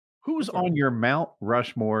Who's on your Mount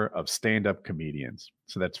Rushmore of stand-up comedians?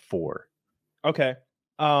 So that's 4. Okay.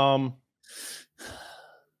 I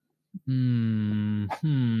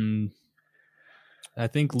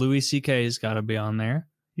think Louis C.K.'s got to be on there.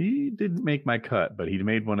 He didn't make my cut, but he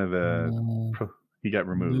made one of the. He got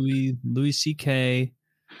removed. Louis C.K.,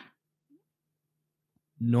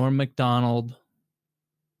 Norm Macdonald.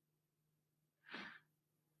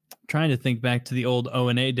 Trying to think back to the old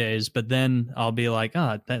O&A days, but then I'll be like,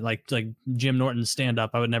 that like Jim Norton's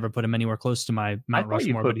stand-up. I would never put him anywhere close to my Mount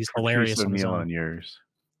Rushmore, but he's hilarious. O'Neill on yours.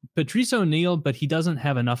 Patrice O'Neill, but he doesn't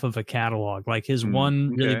have enough of a catalog. Like his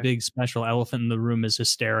one really big special, Elephant in the Room, is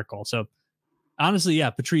hysterical. So honestly, yeah,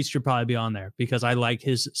 Patrice should probably be on there because I like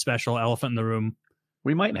his special, Elephant in the Room.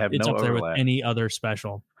 We might have it's no up there overlap with any other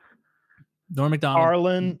special. Norm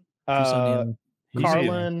Macdonald,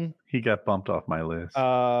 Carlin. He got bumped off my list.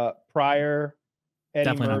 Pryor, Eddie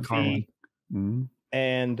definitely Murphy, not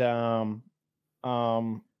and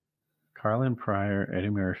Carlin, Pryor, Eddie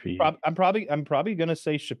Murphy. I'm probably gonna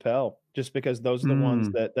say Chappelle just because those are the ones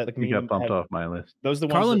that the comedian got bumped off my list. Those are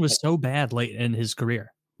the Carlin ones was so bad late in his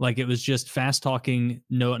career. Like it was just fast talking,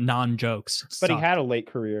 no non-jokes. But he had a late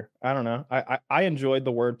career. I don't know. I enjoyed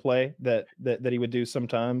the wordplay that he would do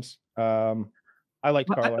sometimes. I liked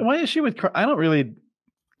Carlin. Why is she with? I don't really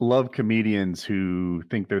love comedians who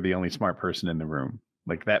think they're the only smart person in the room.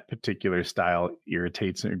 Like that particular style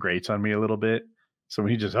irritates and grates on me a little bit. So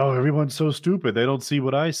when he just, everyone's so stupid, they don't see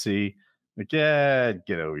what I see. Like, yeah,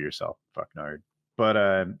 get over yourself, fuck nerd.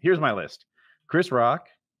 But here's my list: Chris Rock,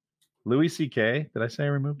 Louis C.K. Did I say I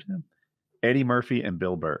removed him? Eddie Murphy and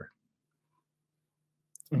Bill Burr.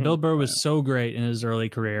 Bill Burr was so great in his early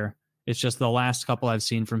career. It's just the last couple I've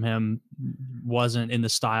seen from him wasn't in the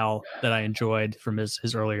style that I enjoyed from his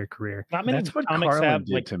earlier career. That's what Carlin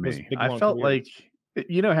did to me. I felt like,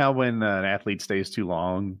 you know how when an athlete stays too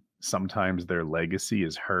long, sometimes their legacy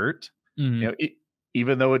is hurt. Mm-hmm. You know,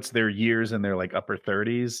 even though it's their years in their like upper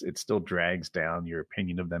 30s, it still drags down your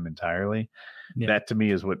opinion of them entirely. Yeah. That to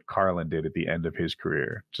me is what Carlin did at the end of his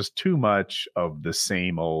career. Just too much of the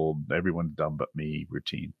same old everyone's dumb but me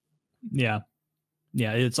routine. Yeah.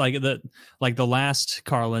 Yeah, it's like the last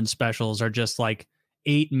Carlin specials are just like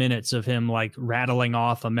 8 minutes of him like rattling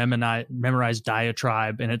off a memorized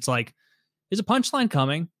diatribe, and it's like, is a punchline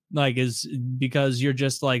coming? Like, is because you're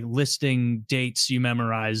just like listing dates you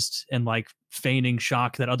memorized and like feigning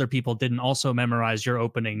shock that other people didn't also memorize your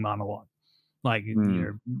opening monologue. Like,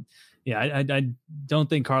 I don't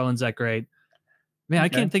think Carlin's that great. Man, I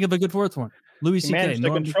can't think of a good fourth one. Louis C.K.,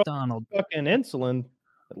 Norm Macdonald, fucking insulin,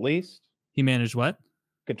 at least. He managed what?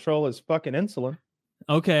 Control his fucking insulin.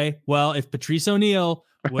 Okay, well, if Patrice O'Neill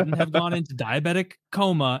wouldn't have gone into diabetic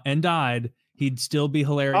coma and died, he'd still be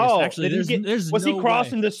hilarious. Oh, actually, was he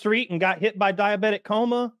crossing the street and got hit by diabetic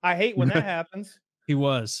coma? I hate when that happens. He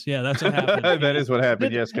was. Yeah, that's what happened. That is what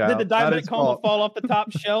happened. Yes, Kyle. Did the diabetic coma fall off the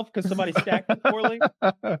top shelf because somebody stacked it poorly?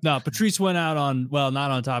 No, Patrice went out on, well,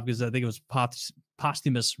 not on top because I think it was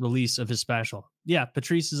posthumous release of his special. Yeah,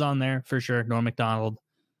 Patrice is on there for sure. Norm Macdonald,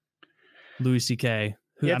 Louis C.K.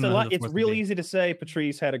 Yeah, it's real easy to say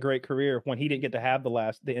Patrice had a great career when he didn't get to have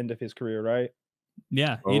the end of his career, right?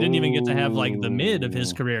 Yeah, he didn't even get to have like the mid of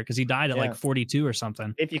his career because he died at like 42 or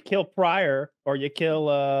something. If you kill Pryor or you kill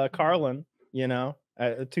Carlin, you know,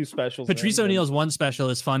 2 specials. Patrice O'Neill's one special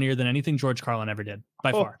is funnier than anything George Carlin ever did,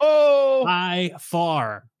 by far. By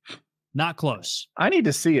far. Not close. I need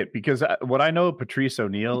to see it because what I know of Patrice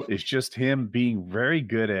O'Neill is just him being very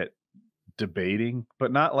good at debating,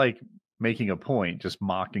 but not like making a point, just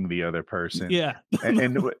mocking the other person. Yeah.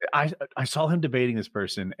 and I saw him debating this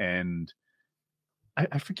person, and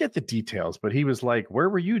I forget the details, but he was like, where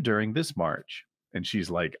were you during this march? And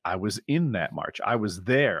she's like, I was in that march. I was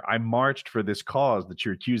there. I marched for this cause that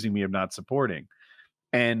you're accusing me of not supporting.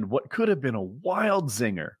 And what could have been a wild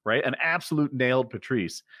zinger, right? An absolute nailed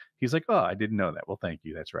Patrice. He's like, oh, I didn't know that. Well, thank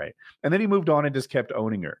you. That's right. And then he moved on and just kept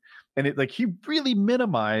owning her. And it like he really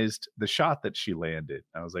minimized the shot that she landed.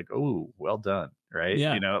 I was like, oh, well done. Right.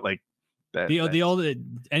 Yeah. You know, like that. The old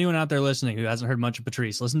anyone out there listening who hasn't heard much of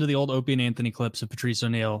Patrice, listen to the old Opie and Anthony clips of Patrice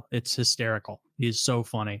O'Neill. It's hysterical. He's so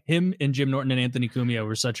funny. Him and Jim Norton and Anthony Cumia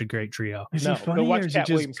were such a great trio. Is he funny or is he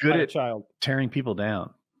just good at tearing people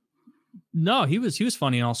down? No, he was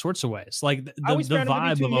funny in all sorts of ways. Like the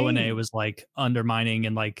vibe of O&A was like undermining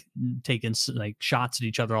and like taking like shots at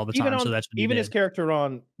each other all the time. So that's even his character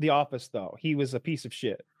on The Office, though, he was a piece of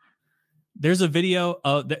shit. There's a video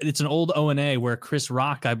it's an old O&A where Chris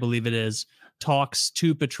Rock, I believe it is, talks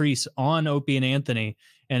to Patrice on Opie and Anthony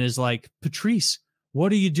and is like, Patrice,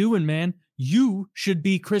 what are you doing, man? You should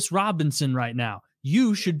be Chris Robinson right now.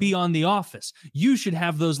 you should be on The Office. You should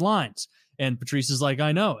have those lines. And Patrice is like,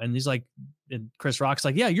 I know. And he's like, and Chris Rock's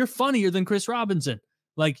like, yeah, you're funnier than Chris Robinson.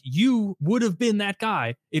 Like, you would have been that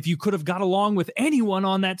guy if you could have got along with anyone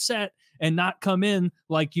on that set and not come in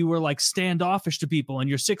like you were like standoffish to people, and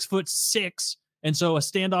you're 6'6". And so a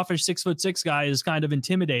standoffish 6'6" guy is kind of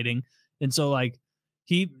intimidating. And so like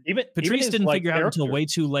Patrice didn't figure out until way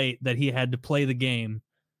too late that he had to play the game.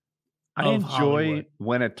 I enjoy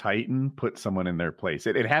when a Titan puts someone in their place.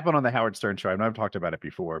 It happened on the Howard Stern show. I know I've talked about it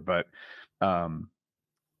before, but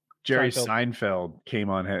Jerry Seinfeld came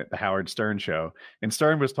on the Howard Stern show, and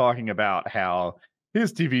Stern was talking about how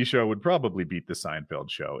his TV show would probably beat the Seinfeld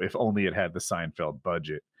show if only it had the Seinfeld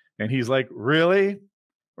budget. And he's like, really?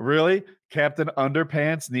 Really? Captain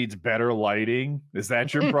Underpants needs better lighting? Is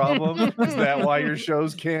that your problem? Is that why your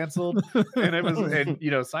show's canceled? And it was, and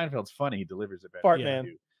you know, Seinfeld's funny. He delivers it better.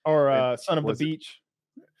 Fartman or Son of the Beach.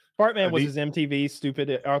 Fartman was his MTV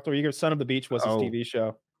stupid. Arthur Eager, Son of the Beach was his TV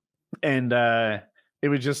show. And it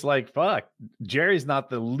was just like, fuck, Jerry's not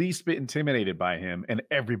the least bit intimidated by him, and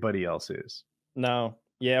everybody else is. No.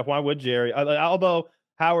 Yeah, why would Jerry? Although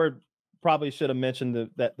Howard probably should have mentioned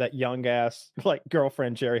that young ass like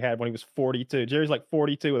girlfriend Jerry had when he was 42. Jerry's like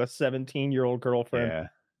 42 with a 17-year-old girlfriend.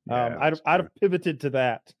 Yeah, I'd have pivoted to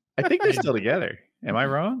that. I think they're still together. Am I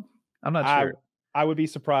wrong? I'm not sure. I would be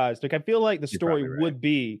surprised. Like, I feel like the story would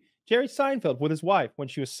be Jerry Seinfeld with his wife when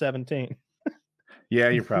she was 17. Yeah,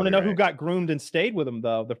 you're probably want to know who got groomed and stayed with him,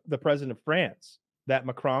 though? The president of France, that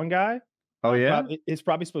Macron guy. Oh, yeah? It's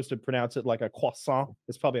probably supposed to pronounce it like a croissant.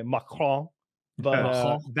 It's probably a Macron.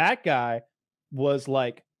 But that guy was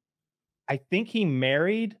like, I think he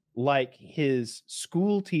married like his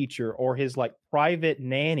school teacher or his like private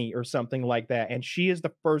nanny or something like that. And she is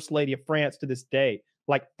the first lady of France to this day,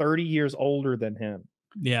 like 30 years older than him.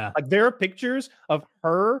 Yeah. Like, there are pictures of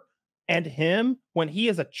her and him when he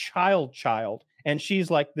is a child. And she's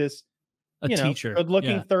like this, teacher,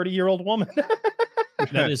 good-looking 30-year-old woman.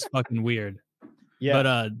 That is fucking weird. Yeah.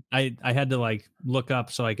 But I had to like look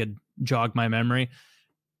up so I could jog my memory.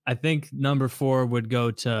 I think number 4 would go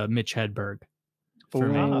to Mitch Hedberg.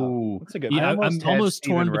 That's a good. Yeah, I'm almost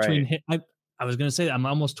torn between. I was gonna say I'm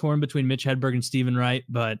almost torn between Mitch Hedberg and Stephen Wright,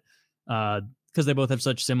 but because they both have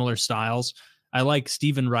such similar styles, I like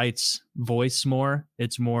Stephen Wright's voice more.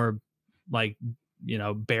 It's more like,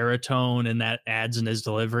 baritone, and that adds in his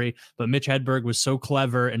delivery. But Mitch Hedberg was so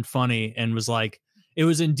clever and funny, and was like, it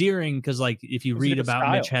was endearing because like if you read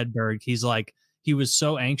about Mitch Hedberg, he's like, he was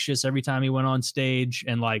so anxious every time he went on stage,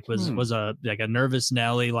 and like was a nervous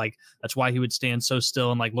Nelly. Like, that's why he would stand so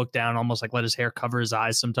still and like look down, almost like let his hair cover his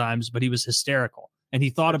eyes sometimes. But he was hysterical, and he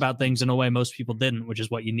thought about things in a way most people didn't, which is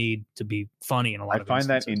what you need to be funny in a lot of instances.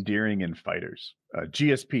 I find that endearing in fighters.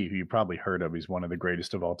 GSP, who you probably heard of, he's one of the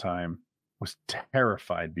greatest of all time, was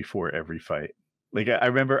terrified before every fight. Like, I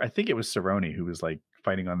remember, I think it was Cerrone who was like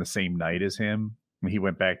fighting on the same night as him. When he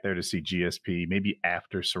went back there to see GSP, maybe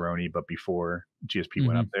after Cerrone, but before GSP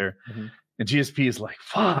went up there. And GSP is like,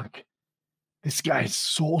 fuck, this guy's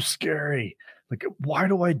so scary. Like, why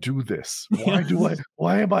do I do this? Why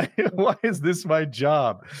is this my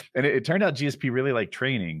job? And it turned out GSP really liked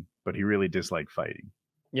training, but he really disliked fighting.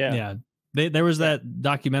 Yeah. There was that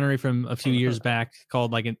documentary from a few years back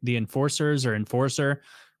called like The Enforcers or Enforcer,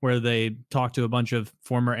 where they talked to a bunch of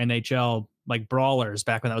former NHL like brawlers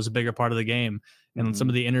back when that was a bigger part of the game. And some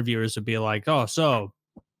of the interviewers would be like, oh, so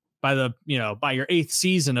by your 8th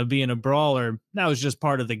season of being a brawler, that was just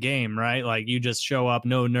part of the game, right? Like, you just show up,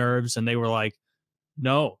 no nerves. And they were like,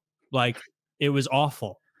 no, like, it was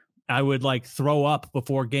awful. I would like throw up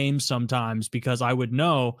before games sometimes because I would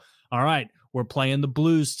know, all right, we're playing the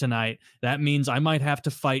Blues tonight. That means I might have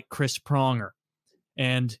to fight Chris Pronger.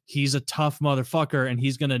 And he's a tough motherfucker, and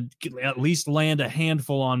he's going to at least land a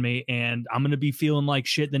handful on me, and I'm going to be feeling like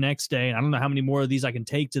shit the next day. And I don't know how many more of these I can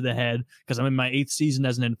take to the head because I'm in my 8th season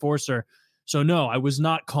as an enforcer. So no, I was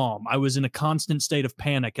not calm. I was in a constant state of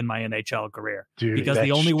panic in my NHL career. Dude, because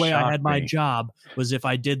the only way I had my job was if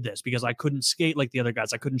I did this, because I couldn't skate like the other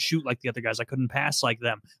guys. I couldn't shoot like the other guys. I couldn't pass like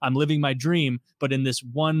them. I'm living my dream, but in this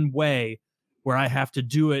one way where I have to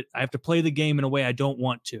do it. I have to play the game in a way I don't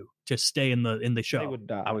want to stay in the show. They would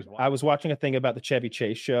die. I was watching a thing about the Chevy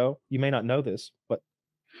Chase show. You may not know this, but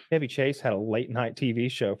Chevy Chase had a late night TV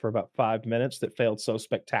show for about 5 minutes that failed so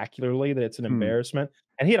spectacularly that it's an embarrassment.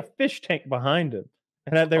 And he had a fish tank behind him.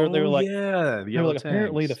 And they were like,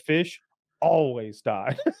 apparently the fish always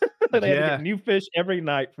die. They had to get new fish every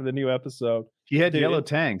night for the new episode. He had yellow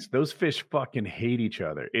tanks. Those fish fucking hate each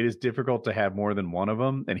other. It is difficult to have more than one of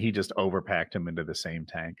them, and he just overpacked them into the same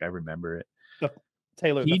tank. I remember it.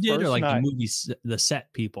 Taylor, he did, or like the movie, the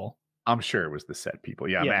set people. I'm sure it was the set people.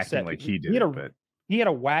 Yeah, I'm Yeah, acting set like people. he did it, but He had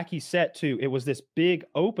a wacky set too. It was this big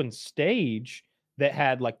open stage that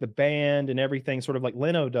had like the band and everything, sort of like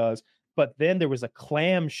Leno does. But then there was a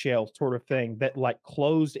clamshell sort of thing that like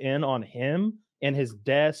closed in on him and his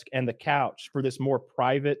desk and the couch for this more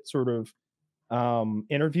private sort of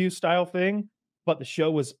interview style thing. But the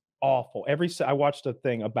show was awful. I watched a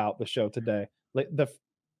thing about the show today. Like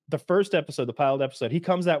the first episode, the pilot episode, he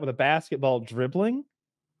comes out with a basketball dribbling,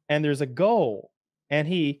 and there's a goal, and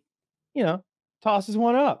he, tosses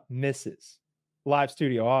one up, misses. Live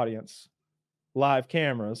studio audience, live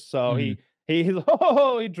cameras. So he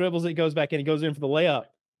dribbles it, goes back in, he goes in for the layup,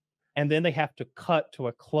 and then they have to cut to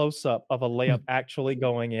a close up of a layup actually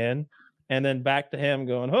going in, and then back to him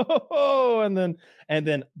going and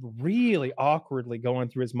then really awkwardly going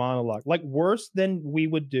through his monologue, like worse than we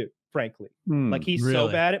would do, frankly. Like he's so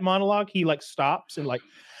bad at monologue, he like stops and like,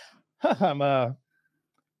 I'm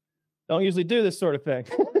don't usually do this sort of thing.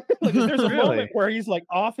 Like, there's a moment where he's like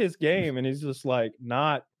off his game and he's just like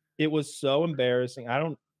not. It was so embarrassing.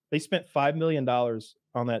 They spent $5 million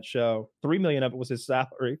on that show. $3 million of it was his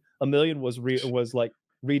salary. $1 million was like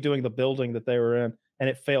redoing the building that they were in, and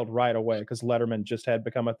it failed right away because Letterman just had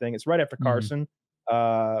become a thing. It's right after Carson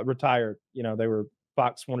retired.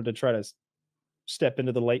 Fox wanted to try to step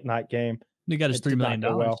into the late night game. He got his $3 million.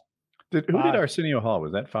 Who did Arsenio Hall?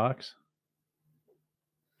 Was that Fox?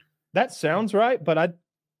 That sounds right, but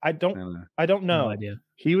I don't know. No idea.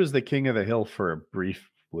 He was the king of the hill for a brief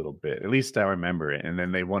little bit. At least I remember it. And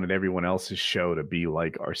then they wanted everyone else's show to be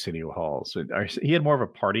like Arsenio Hall. So he had more of a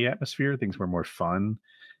party atmosphere. Things were more fun.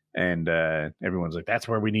 And everyone's like, that's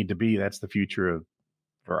where we need to be. That's the future of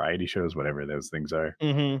variety shows, whatever those things are.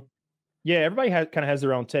 Mm-hmm. Yeah, everybody kind of has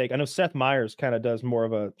their own take. I know Seth Meyers kind of does more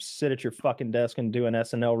of a sit at your fucking desk and do an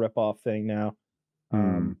SNL ripoff thing now.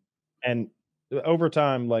 And over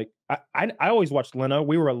time, like I always watched Leno.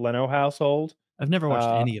 We were a Leno household. I've never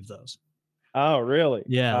watched any of those. Oh, really?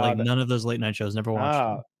 Yeah, none of those late night shows. Never watched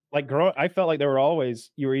them. Like I felt like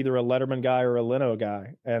you were either a Letterman guy or a Leno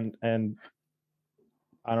guy, and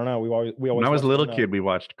I don't know. We always. When I was a little kid, we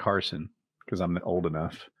watched Carson because I'm old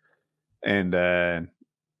enough, and I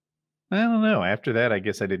don't know. After that, I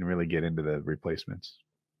guess I didn't really get into the replacements.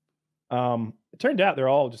 It turned out they're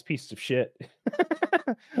all just pieces of shit.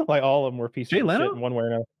 Like all of them were pieces of shit in one way or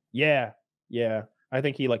another. Yeah. I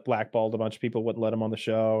think he like blackballed a bunch of people, wouldn't let him on the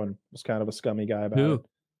show, and was kind of a scummy guy about it.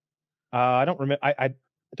 I don't remember. I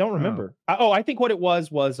don't remember. I think what it was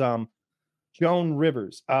Joan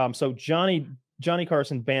Rivers. So Johnny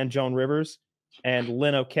Carson banned Joan Rivers, and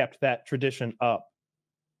Leno kept that tradition up.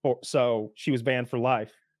 So she was banned for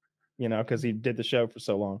life, because he did the show for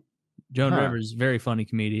so long. Joan Rivers, very funny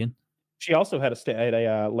comedian. She also had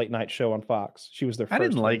a late night show on Fox. She was their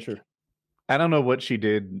first. I don't know what she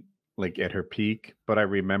did like at her peak, but I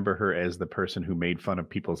remember her as the person who made fun of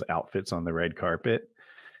people's outfits on the red carpet.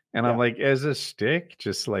 And I'm like, as a stick,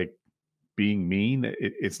 just like being mean,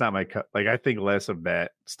 it's not my cut. Like, I think less of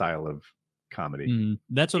that style of comedy.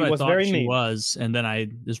 That's what I thought she was. And then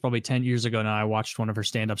it was probably 10 years ago now, I watched one of her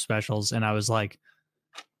stand-up specials, and I was like,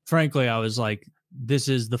 frankly, this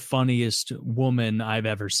is the funniest woman I've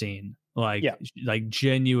ever seen. Like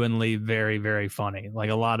genuinely very, very funny. Like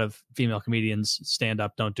a lot of female comedians stand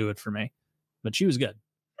up don't do it for me, but she was good.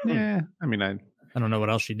 Yeah. I mean, I don't know what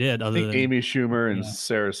else she did other than Amy Schumer and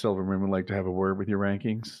Sarah Silverman would like to have a word with your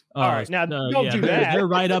rankings. All right. Now don't do that. They're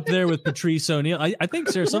right up there with Patrice O'Neill. I think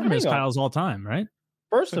Sarah Silverman is Kyle's all time, right?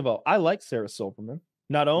 First of all, I like Sarah Silverman.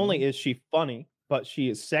 Not only is she funny, but she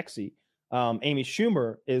is sexy. Amy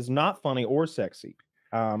Schumer is not funny or sexy.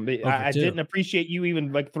 I didn't appreciate you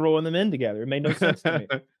even like throwing them in together. It made no sense to me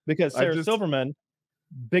because Sarah Silverman,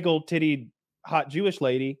 big old titty, hot Jewish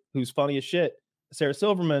lady who's funny as shit. Sarah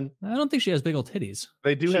Silverman. I don't think she has big old titties.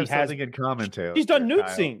 They do have something in common, Taylor. She's done nude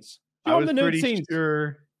scenes. I was pretty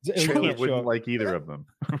sure Taylor wouldn't like either of them.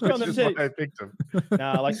 Which is why I picked them.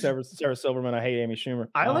 I like Sarah Silverman. I hate Amy Schumer.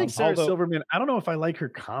 I like Sarah Silverman. I don't know if I like her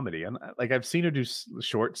comedy. I've seen her do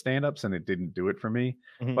short stand-ups and it didn't do it for me.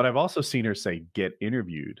 But I've also seen her get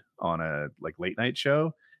interviewed on a late night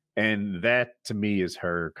show. And that to me is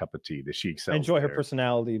her cup of tea. That she excels. I enjoy her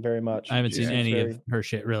personality very much. I haven't seen any of her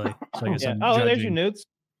shit really. So I guess there's your nudes.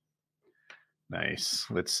 Nice.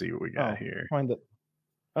 Let's see what we got here. Find it.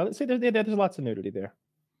 Let's see. There's lots of nudity there.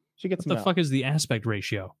 She gets. What the fuck is the aspect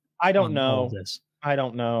ratio? I don't know. I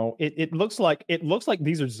don't know. It looks like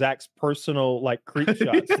these are Zach's personal creep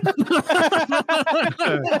shots.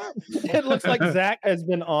 It looks like Zach has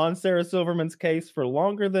been on Sarah Silverman's case for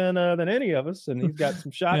longer than any of us, and he's got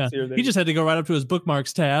some shots here. He just had to go right up to his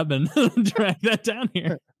bookmarks tab and drag that down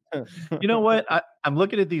here. You know what? I'm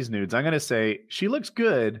looking at these nudes. I'm gonna say she looks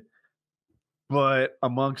good, but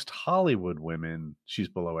amongst Hollywood women, she's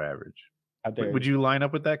below average. How dare Would you line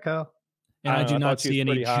up with that, Kyle? And I do I not thought she was see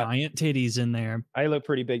any pretty hot. giant titties in there. I look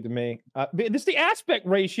pretty big to me. But this is the aspect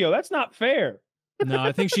ratio. That's not fair. No,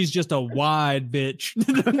 I think she's just a wide bitch.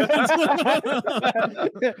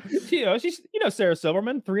 She's Sarah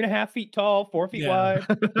Silverman, 3.5 feet tall, 4 feet wide.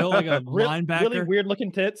 Built like a linebacker. Really weird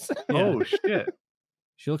looking tits. Yeah. Oh shit!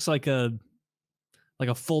 She looks like a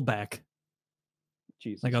fullback,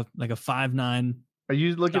 Jesus. like a 5'9". Are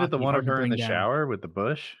you looking at the Stocky, one hard of to her in bring the down. shower with the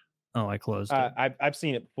bush? Oh, I closed it. I've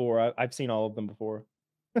seen it before. I've seen all of them before.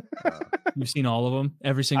 You've seen all of them,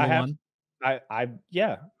 every single have. one.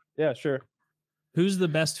 Yeah, sure. Who's the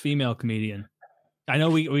best female comedian? I know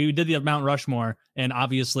we did the Mount Rushmore, and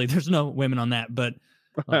obviously there's no women on that, but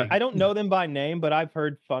like, I don't know them by name, but I've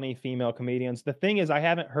heard funny female comedians. The thing is, I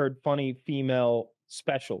haven't heard funny female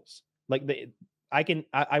specials. Like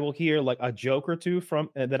I will hear like a joke or two from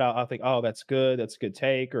that. I'll think, oh, that's good. That's a good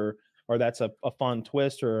take, or that's a fun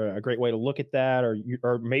twist, or a great way to look at that,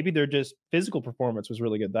 or maybe they're just physical performance was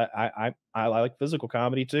really good. That I like physical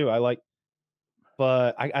comedy too.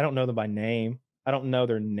 But I don't know them by name. I don't know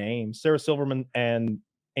their names. Sarah Silverman and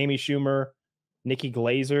Amy Schumer, Nikki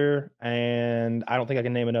Glazer, and I don't think I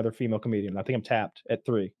can name another female comedian. I think I'm tapped at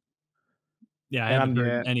 3. yeah, I haven't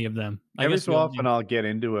heard any of them. Every so often, I'll get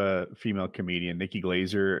into a female comedian. Nikki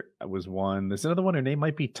Glazer was one. There's another one. Her name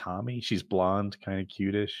might be Tommy. She's blonde, kind of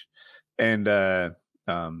cutish. And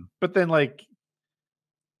but then like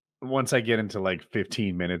once I get into like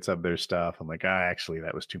 15 minutes of their stuff, I'm like, actually,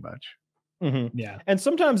 that was too much. Mm-hmm. Yeah, and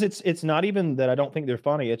sometimes it's not even that I don't think they're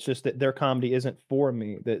funny. It's just that their comedy isn't for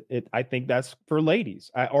me. I think that's for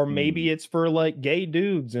ladies, or maybe it's for like gay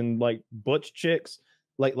dudes and like butch chicks.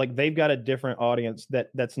 Like they've got a different audience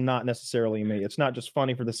that's not necessarily me. It's not just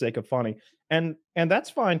funny for the sake of funny, and that's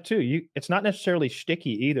fine too. It's not necessarily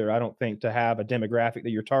shticky either. I don't think to have a demographic that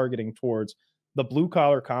you're targeting towards the blue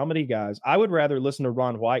collar comedy guys. I would rather listen to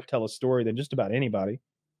Ron White tell a story than just about anybody.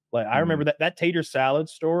 Like I remember that tater salad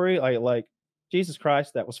story. Like Jesus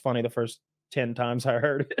Christ, that was funny the first 10 times I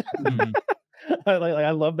heard it. Mm-hmm.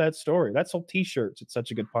 I love that story. That sold T-shirts. It's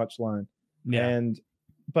such a good punchline. Yeah,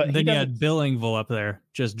 But then you had Bill Engvall up there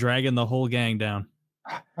just dragging the whole gang down.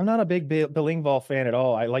 I'm not a big Bill Engvall fan at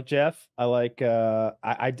all. I like Jeff. I like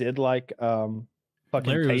I did like fucking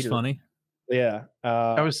Larry Tater. was funny. Yeah.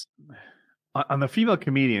 I was on the female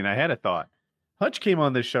comedian. I had a thought. Hutch came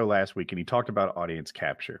on this show last week and he talked about audience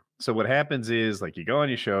capture. So what happens is like you go on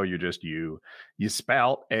your show, you're just you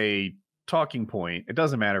spout a talking point. It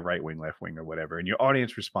doesn't matter right wing, left wing, or whatever, and your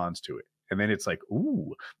audience responds to it. And then it's like,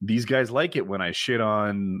 ooh, these guys like it when I shit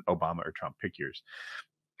on Obama or Trump. Pick yours.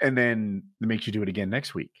 And then it makes you do it again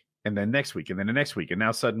next week. And then next week, and then the next week. And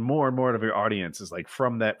now suddenly more and more of your audience is like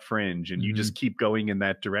from that fringe. And you just keep going in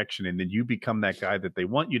that direction. And then you become that guy that they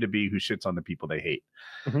want you to be who shits on the people they hate.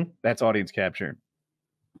 That's audience capture.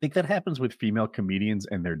 I think that happens with female comedians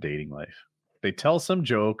and their dating life. They tell some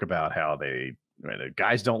joke about how the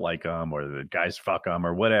guys don't like them or the guys fuck them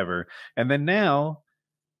or whatever. And then now,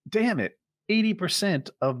 damn it,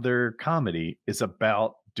 80% of their comedy is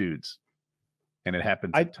about dudes. And it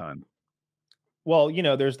happens a ton. Well,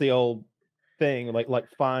 there's the old thing like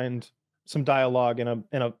find some dialogue in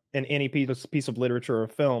any piece of literature or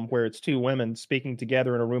film where it's two women speaking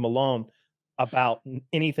together in a room alone about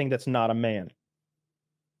anything that's not a man.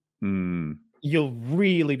 You'll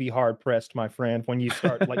really be hard pressed, my friend, when you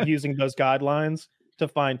start like using those guidelines to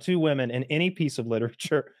find two women in any piece of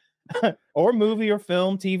literature or movie or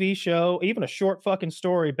film, TV show, even a short fucking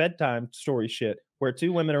story, bedtime story shit, where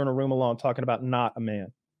two women are in a room alone talking about not a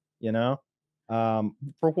man,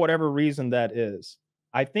 for whatever reason that is.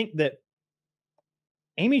 I think that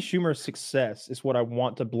Amy Schumer's success is what I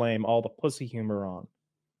want to blame all the pussy humor on.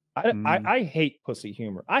 I hate pussy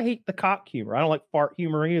humor. I hate the cock humor. I don't like fart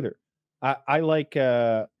humor either. I like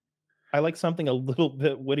something a little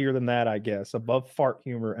bit wittier than that, I guess, above fart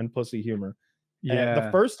humor and pussy humor. Yeah.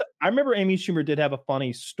 And I remember Amy Schumer did have a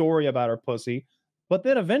funny story about her pussy, but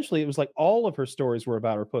then eventually it was like all of her stories were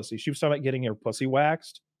about her pussy. She was talking about getting her pussy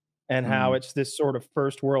waxed and how it's this sort of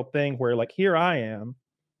first world thing where like, here I am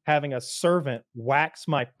having a servant wax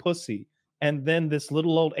my pussy. And then this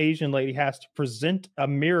little old Asian lady has to present a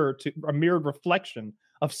mirrored reflection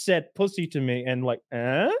of said pussy to me. And like,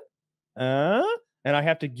 and I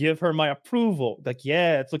have to give her my approval. Like,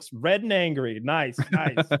 yeah, it looks red and angry. Nice.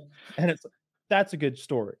 And that's a good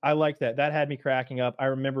story. I like that. That had me cracking up. I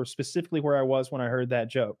remember specifically where I was when I heard that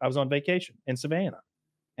joke. I was on vacation in Savannah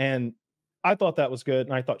and I thought that was good.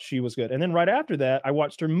 And I thought she was good. And then right after that, I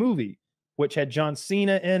watched her movie, which had John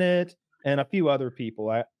Cena in it. and a few other people.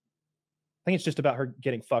 I think it's just about her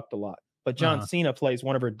getting fucked a lot. But John Cena plays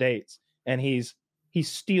one of her dates, and he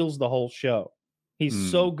steals the whole show.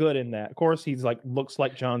 He's so good in that. Of course, he's like looks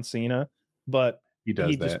like John Cena, but he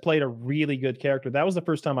just played a really good character. That was the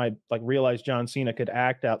first time I like realized John Cena could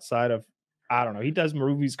act outside of, I don't know. He does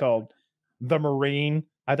movies called The Marine,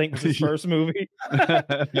 I think was his first movie.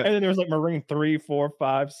 And then there was like Marine 3, 4,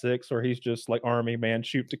 5, 6, where he's just like army man,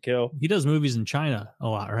 shoot to kill. He does movies in China a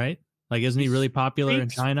lot, right? Like, isn't he really popular in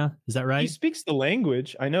China? Is that right? He speaks the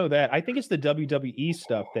language. I know that. I think it's the WWE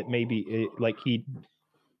stuff that maybe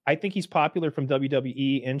I think he's popular from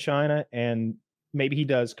WWE in China, and maybe he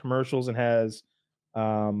does commercials and has,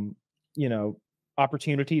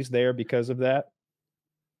 opportunities there because of that.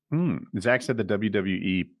 Zach said the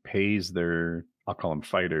WWE pays their, I'll call them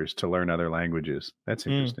fighters, to learn other languages. That's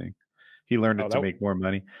interesting. He learned it to make more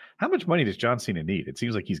money. How much money does John Cena need? It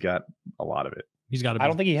seems like he's got a lot of it. He's got. I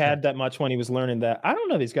don't think he had that much when he was learning that. I don't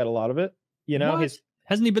know if he's got a lot of it.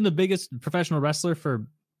 Hasn't he been the biggest professional wrestler for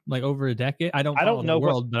like over a decade? I don't know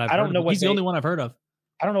but I don't know what he's the only one I've heard of.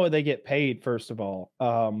 I don't know what they get paid, first of all.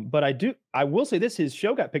 But I will say this: his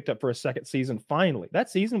show got picked up for a second season. Finally,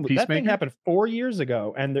 that thing happened 4 years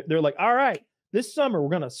ago, and they're like, "All right, this summer we're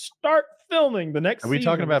gonna start filming the next." Are we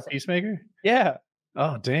talking about Peacemaker? Yeah.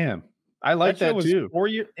 Oh damn, I like that too. 4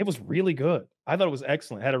 years. It was really good. I thought it was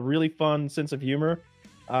excellent. Had a really fun sense of humor.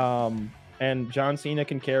 And John Cena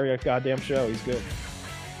can carry a goddamn show. He's good.